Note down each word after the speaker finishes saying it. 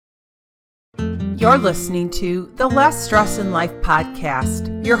You're listening to the Less Stress in Life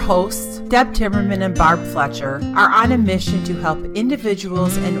podcast. Your hosts, Deb Timmerman and Barb Fletcher, are on a mission to help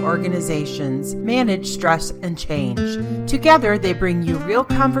individuals and organizations manage stress and change. Together, they bring you real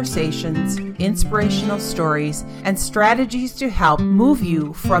conversations, inspirational stories, and strategies to help move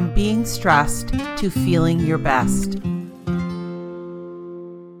you from being stressed to feeling your best.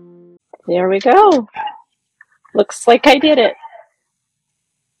 There we go. Looks like I did it.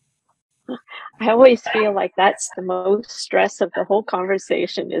 I always feel like that's the most stress of the whole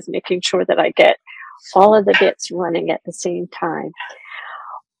conversation, is making sure that I get all of the bits running at the same time.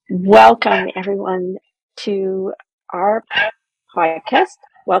 Welcome, everyone, to our podcast.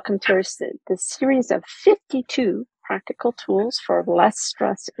 Welcome to the series of 52 practical tools for less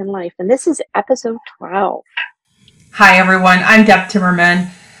stress in life. And this is episode 12. Hi, everyone. I'm Deb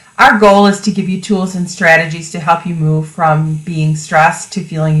Timmerman. Our goal is to give you tools and strategies to help you move from being stressed to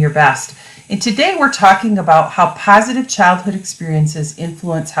feeling your best. And today we're talking about how positive childhood experiences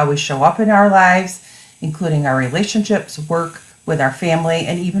influence how we show up in our lives, including our relationships, work, with our family,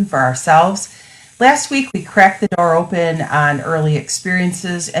 and even for ourselves. Last week we cracked the door open on early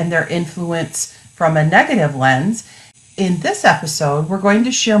experiences and their influence from a negative lens. In this episode, we're going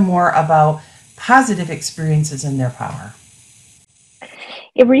to share more about positive experiences and their power.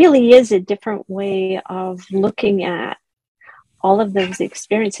 It really is a different way of looking at all of those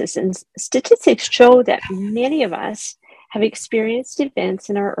experiences. And statistics show that many of us have experienced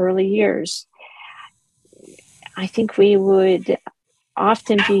events in our early years. I think we would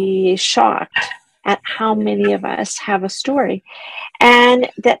often be shocked at how many of us have a story and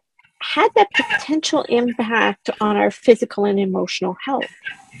that had that potential impact on our physical and emotional health.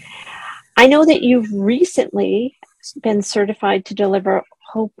 I know that you've recently been certified to deliver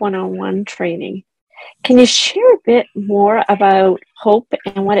Hope One-on-One training. Can you share a bit more about HOPE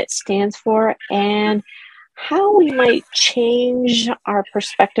and what it stands for, and how we might change our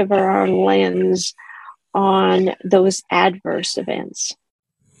perspective or our lens on those adverse events?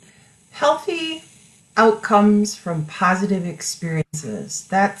 Healthy outcomes from positive experiences.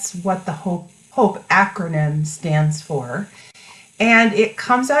 That's what the HOPE acronym stands for. And it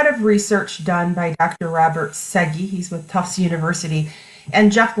comes out of research done by Dr. Robert Segi, he's with Tufts University,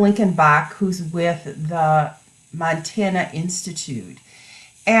 and Jeff Linkenbach, who's with the Montana Institute.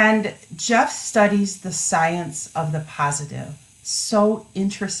 And Jeff studies the science of the positive. So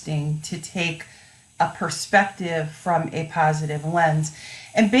interesting to take a perspective from a positive lens.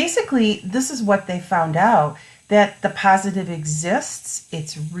 And basically, this is what they found out, that the positive exists,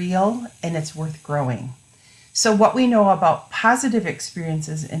 it's real, and it's worth growing. So what we know about positive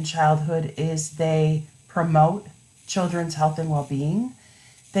experiences in childhood is they promote children's health and well-being.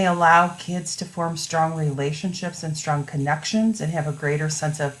 They allow kids to form strong relationships and strong connections and have a greater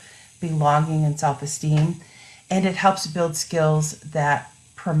sense of belonging and self-esteem. And it helps build skills that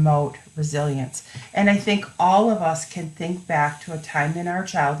promote resilience. And I think all of us can think back to a time in our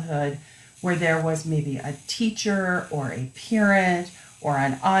childhood where there was maybe a teacher or a parent or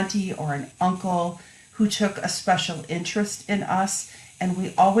an auntie or an uncle who took a special interest in us, and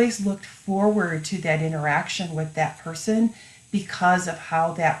we always looked forward to that interaction with that person because of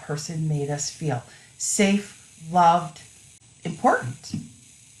how that person made us feel safe, loved, important.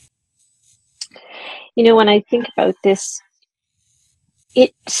 You know, when I think about this,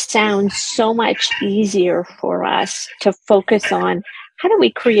 it sounds so much easier for us to focus on how do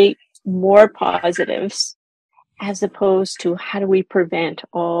we create more positives as opposed to how do we prevent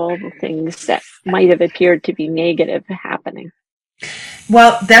all the things that might have appeared to be negative happening.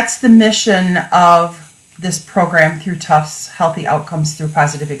 Well, that's the mission of this program through Tufts, Healthy Outcomes Through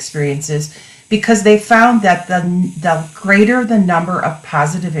Positive Experiences, because they found that the greater the number of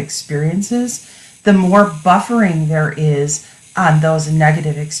positive experiences, the more buffering there is on those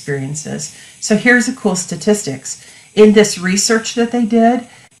negative experiences. So here's a cool statistics. In this research that they did,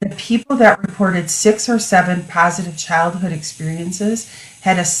 the people that reported 6 or 7 positive childhood experiences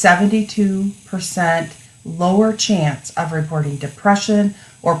had a 72% lower chance of reporting depression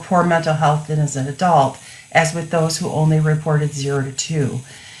or poor mental health than as an adult, as with those who only reported 0 to 2.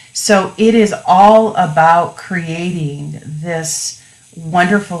 So it is all about creating this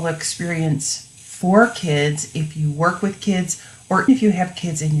wonderful experience for kids if you work with kids or if you have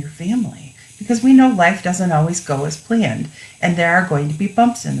kids in your family, because we know life doesn't always go as planned and there are going to be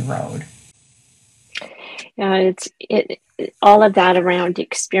bumps in the road. It's all of that around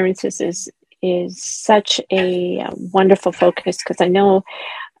experiences is such a wonderful focus, because I know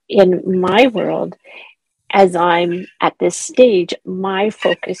in my world, as I'm at this stage, my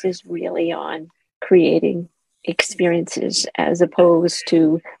focus is really on creating experiences as opposed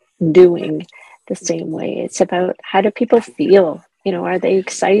to doing the same way. It's about, how do people feel? Are they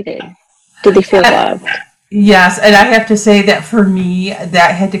excited? Do they feel loved? Yes, and I have to say that for me,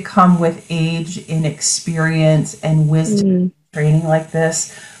 that had to come with age and experience and wisdom training like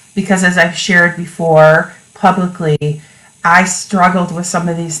this. Because as I've shared before publicly, I struggled with some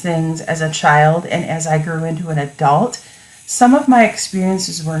of these things as a child, and as I grew into an adult, some of my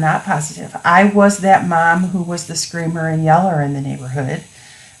experiences were not positive. I was that mom who was the screamer and yeller in the neighborhood,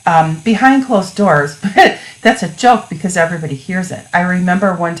 behind closed doors, but that's a joke because everybody hears it. I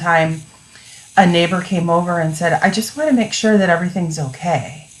remember one time a neighbor came over and said, I just want to make sure that everything's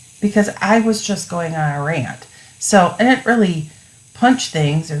okay, because I was just going on a rant. So I didn't really punch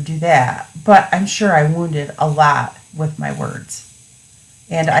things or do that, but I'm sure I wounded a lot with my words.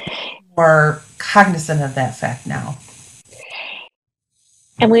 And I'm more cognizant of that fact now.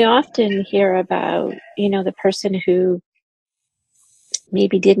 And we often hear about, the person who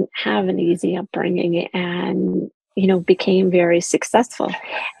maybe didn't have an easy upbringing and, became very successful.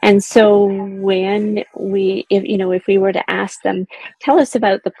 And so when if we were to ask them, tell us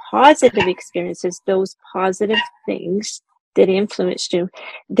about the positive experiences, those positive things that influenced you,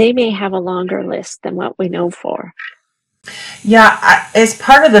 they may have a longer list than what we know for. Yeah, as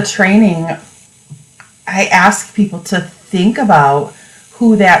part of the training, I ask people to think about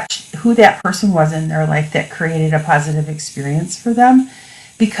who that person was in their life that created a positive experience for them,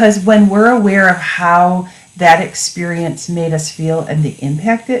 because when we're aware of how that experience made us feel and the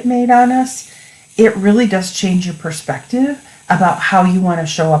impact it made on us, it really does change your perspective about how you want to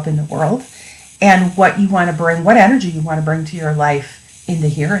show up in the world and what you want to bring, what energy you want to bring to your life in the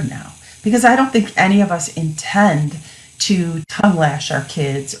here and now. Because I don't think any of us intend to tongue lash our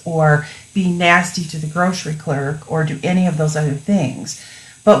kids or be nasty to the grocery clerk or do any of those other things.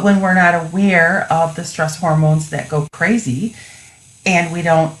 But when we're not aware of the stress hormones that go crazy and we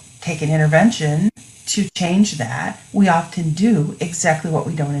don't take an intervention to change that, we often do exactly what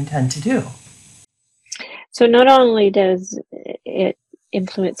we don't intend to do. So not only does it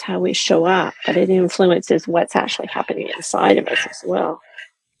influence how we show up, but it influences what's actually happening inside of us as well.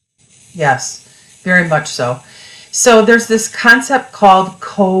 Yes, very much so. So there's this concept called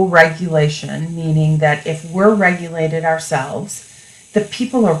co-regulation, meaning that if we're regulated ourselves, the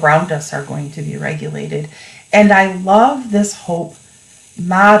people around us are going to be regulated. And I love this hope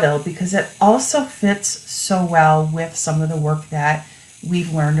model because it also fits so well with some of the work that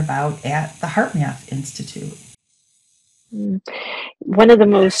we've learned about at the HeartMath Institute. One of the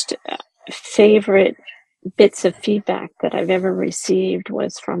most favorite bits of feedback that I've ever received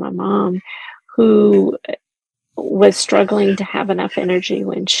was from a mom who was struggling to have enough energy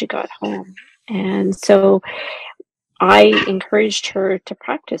when she got home. And so I encouraged her to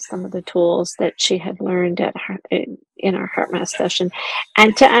practice some of the tools that she had learned in our HeartMath session,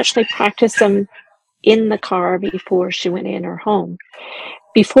 and to actually practice them in the car before she went in her home,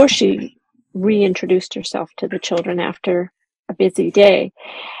 before she reintroduced herself to the children after a busy day.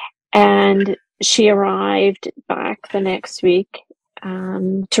 And she arrived back the next week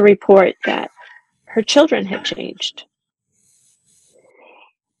to report that her children had changed.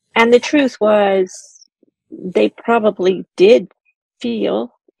 And the truth was, they probably did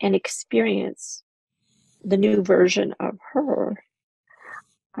feel and experience the new version of her,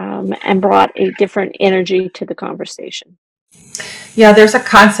 and brought a different energy to the conversation. Yeah, there's a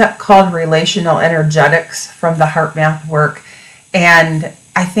concept called relational energetics from the HeartMath work. And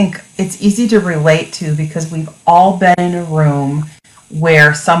I think it's easy to relate to because we've all been in a room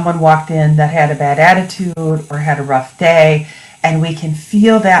where someone walked in that had a bad attitude or had a rough day, and we can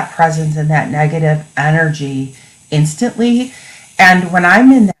feel that presence and that negative energy instantly. And when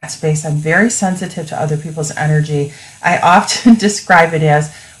I'm in that space, I'm very sensitive to other people's energy. I often describe it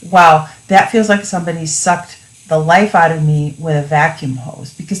as, wow, that feels like somebody sucked the life out of me with a vacuum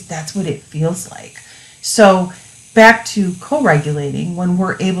hose, because that's what it feels like. So back to co-regulating, when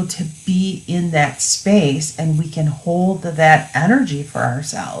we're able to be in that space and we can hold that energy for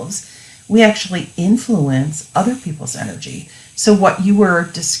ourselves, we actually influence other people's energy. So what you were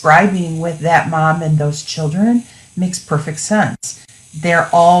describing with that mom and those children makes perfect sense. They're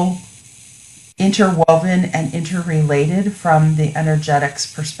all interwoven and interrelated from the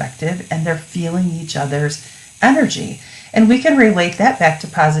energetics perspective, and they're feeling each other's energy. And we can relate that back to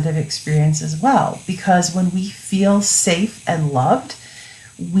positive experience as well, because when we feel safe and loved,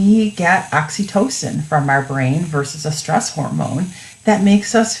 we get oxytocin from our brain versus a stress hormone that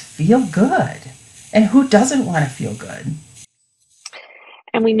makes us feel good. And who doesn't want to feel good?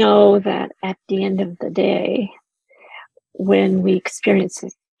 And we know that at the end of the day, when we experience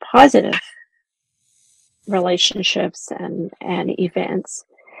positive relationships and events,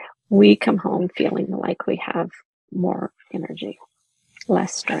 we come home feeling like we have more energy,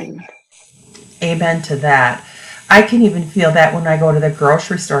 less strained. Amen to that. I can even feel that when I go to the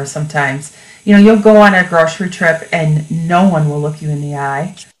grocery store sometimes. You'll go on a grocery trip and no one will look you in the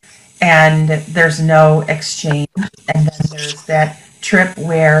eye, and there's no exchange. And then there's that trip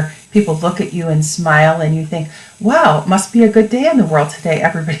where people look at you and smile, and you think, wow, it must be a good day in the world today.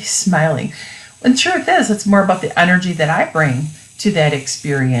 Everybody's smiling. And truth is, it's more about the energy that I bring to that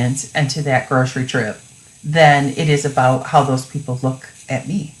experience and to that grocery trip than it is about how those people look at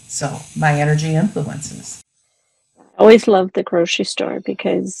me. So my energy influences. I always love the grocery store,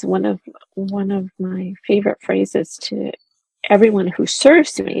 because one of my favorite phrases to everyone who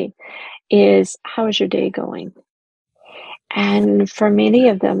serves me is, how is your day going? And for many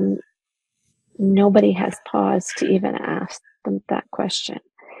of them, nobody has paused to even ask them that question.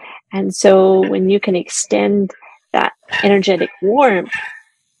 And so when you can extend that energetic warmth,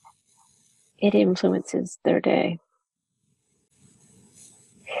 it influences their day.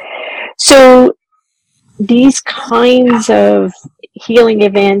 So these kinds of healing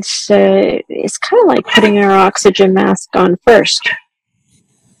events, it's kind of like putting our oxygen mask on first.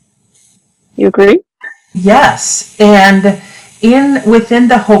 You agree? Yes, and within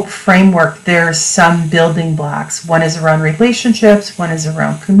the Hope framework, there's some building blocks. One is around relationships, one is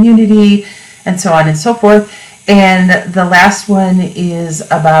around community, and so on and so forth. And the last one is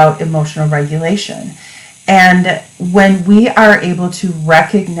about emotional regulation. And when we are able to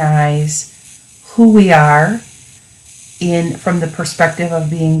recognize who we are from the perspective of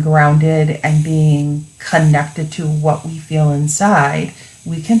being grounded and being connected to what we feel inside,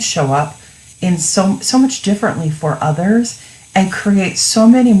 we can show up in so much differently for others and create so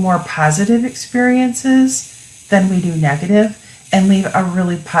many more positive experiences than we do negative, and leave a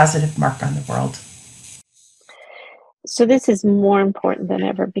really positive mark on the world. So this is more important than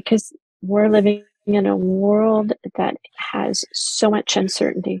ever, because we're living in a world that has so much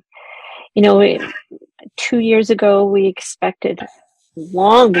uncertainty. 2 years ago, we expected,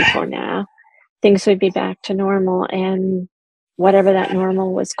 long before now, things would be back to normal, and whatever that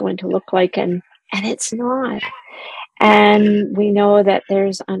normal was going to look like, and it's not. And we know that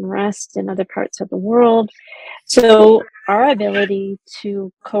there's unrest in other parts of the world. So our ability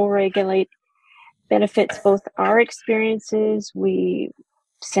to co-regulate benefits both our experiences. We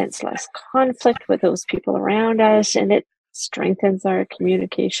sense less conflict with those people around us, and it strengthens our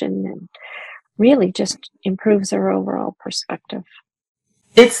communication and really just improves our overall perspective.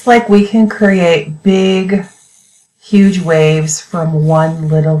 It's like we can create big, huge waves from one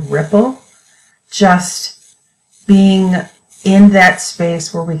little ripple, just being in that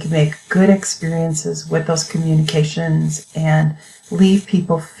space where we can make good experiences with those communications and leave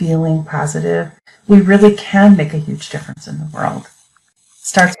people feeling positive. We really can make a huge difference in the world.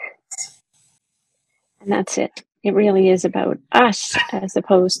 Starts. And that's it. It really is about us as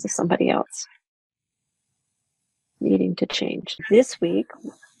opposed to somebody else needing to change. This week,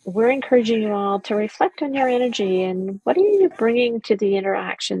 we're encouraging you all to reflect on your energy and what are you bringing to the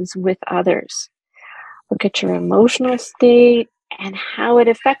interactions with others. Look at your emotional state and how it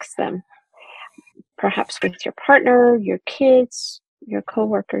affects them, perhaps with your partner, your kids, your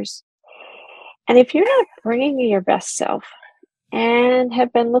coworkers. And if you're not bringing your best self and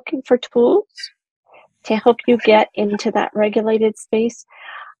have been looking for tools to help you get into that regulated space,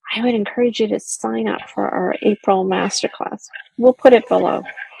 I would encourage you to sign up for our April Masterclass. We'll put it below.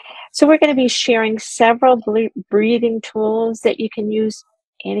 So we're going to be sharing several breathing tools that you can use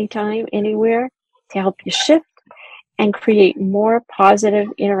anytime, anywhere to help you shift and create more positive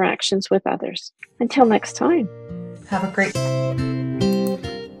interactions with others. Until next time. Have a great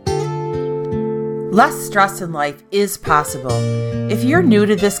Less stress in life is possible. If you're new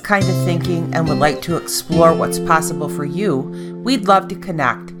to this kind of thinking and would like to explore what's possible for you, we'd love to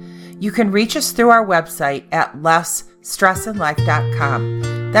connect. You can reach us through our website at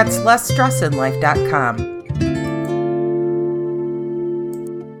lessstressinlife.com. That's lessstressinlife.com.